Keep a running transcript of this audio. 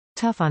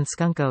Tough on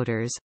skunk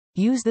odors.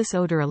 Use this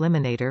odor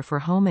eliminator for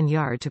home and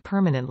yard to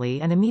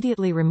permanently and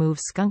immediately remove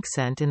skunk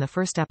scent in the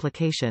first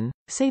application,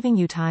 saving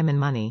you time and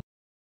money.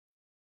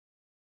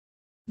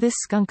 This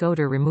skunk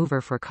odor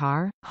remover for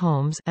car,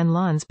 homes, and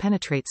lawns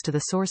penetrates to the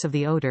source of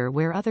the odor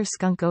where other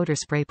skunk odor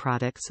spray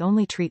products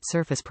only treat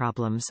surface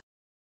problems.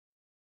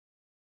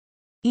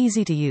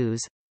 Easy to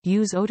use.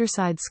 Use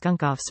Odorcide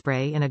Skunk Off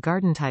spray in a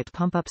garden-type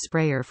pump-up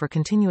sprayer for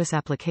continuous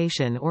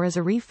application or as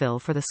a refill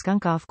for the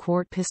Skunk Off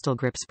quart pistol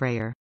grip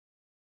sprayer.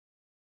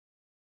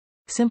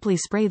 Simply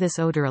spray this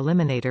odor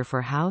eliminator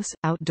for house,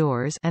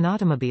 outdoors, and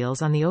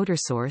automobiles on the odor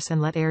source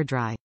and let air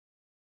dry.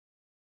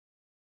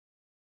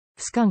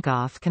 Skunk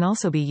Off can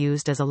also be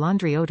used as a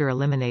laundry odor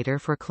eliminator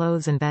for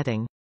clothes and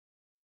bedding.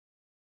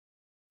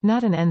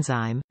 Not an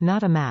enzyme,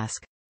 not a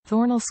mask.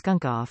 Thornell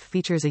Skunk Off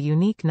features a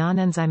unique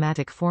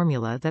non-enzymatic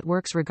formula that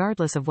works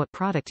regardless of what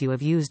product you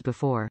have used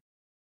before.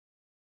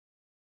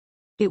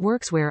 It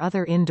works where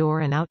other indoor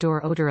and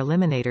outdoor odor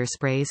eliminator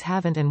sprays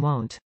haven't and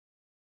won't.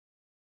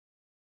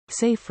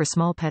 Safe for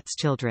small pets,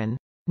 children.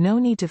 No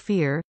need to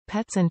fear,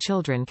 pets and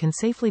children can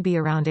safely be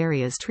around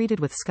areas treated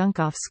with Skunk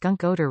Off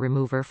skunk odor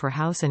remover for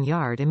house and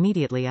yard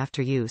immediately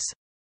after use.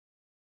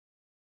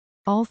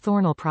 All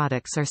Thornell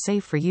products are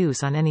safe for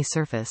use on any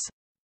surface.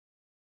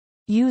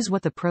 Use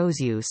what the pros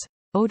use.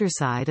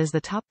 Odorcide is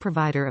the top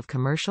provider of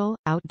commercial,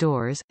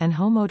 outdoors, and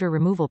home odor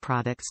removal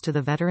products to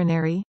the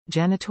veterinary,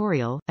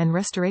 janitorial, and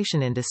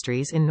restoration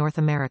industries in North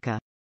America.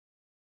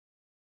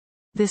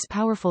 This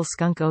powerful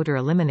skunk odor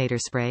eliminator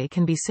spray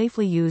can be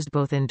safely used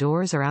both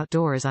indoors or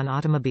outdoors on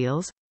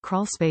automobiles,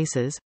 crawl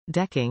spaces,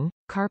 decking,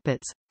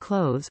 carpets,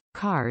 clothes,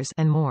 cars,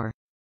 and more.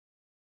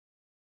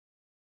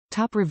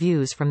 Top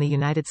reviews from the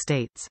United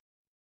States.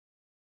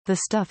 The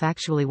stuff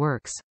actually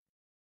works.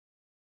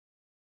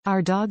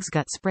 Our dogs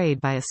got sprayed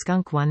by a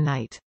skunk one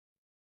night.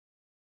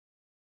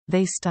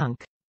 They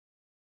stunk.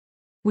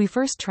 We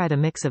first tried a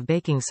mix of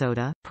baking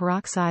soda,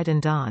 peroxide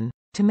and Dawn,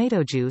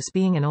 tomato juice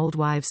being an old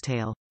wives'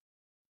 tale.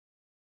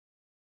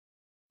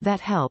 That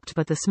helped,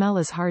 but the smell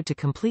is hard to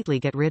completely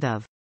get rid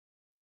of.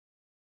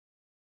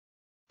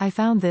 I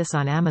found this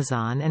on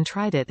Amazon and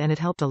tried it and it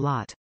helped a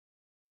lot.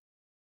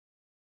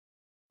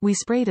 We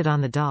sprayed it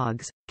on the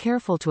dogs,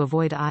 careful to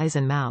avoid eyes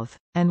and mouth,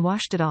 and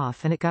washed it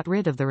off and it got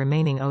rid of the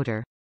remaining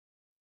odor.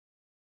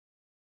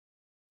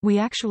 We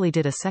actually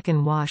did a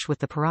second wash with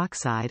the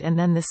peroxide and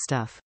then this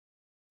stuff.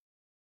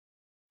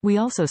 We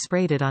also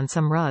sprayed it on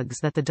some rugs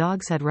that the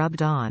dogs had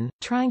rubbed on,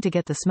 trying to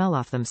get the smell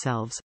off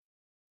themselves.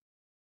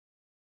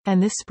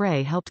 And this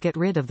spray helped get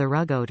rid of the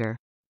rug odor.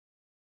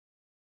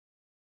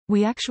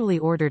 We actually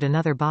ordered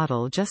another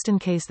bottle just in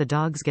case the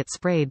dogs get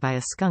sprayed by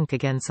a skunk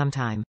again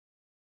sometime.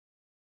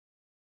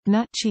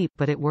 Not cheap,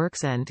 but it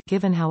works and,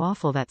 given how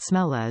awful that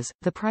smell is,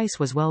 the price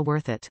was well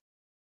worth it.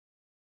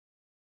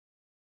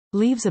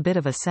 Leaves a bit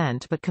of a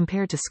scent, but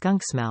compared to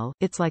skunk smell,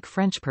 it's like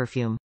French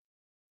perfume.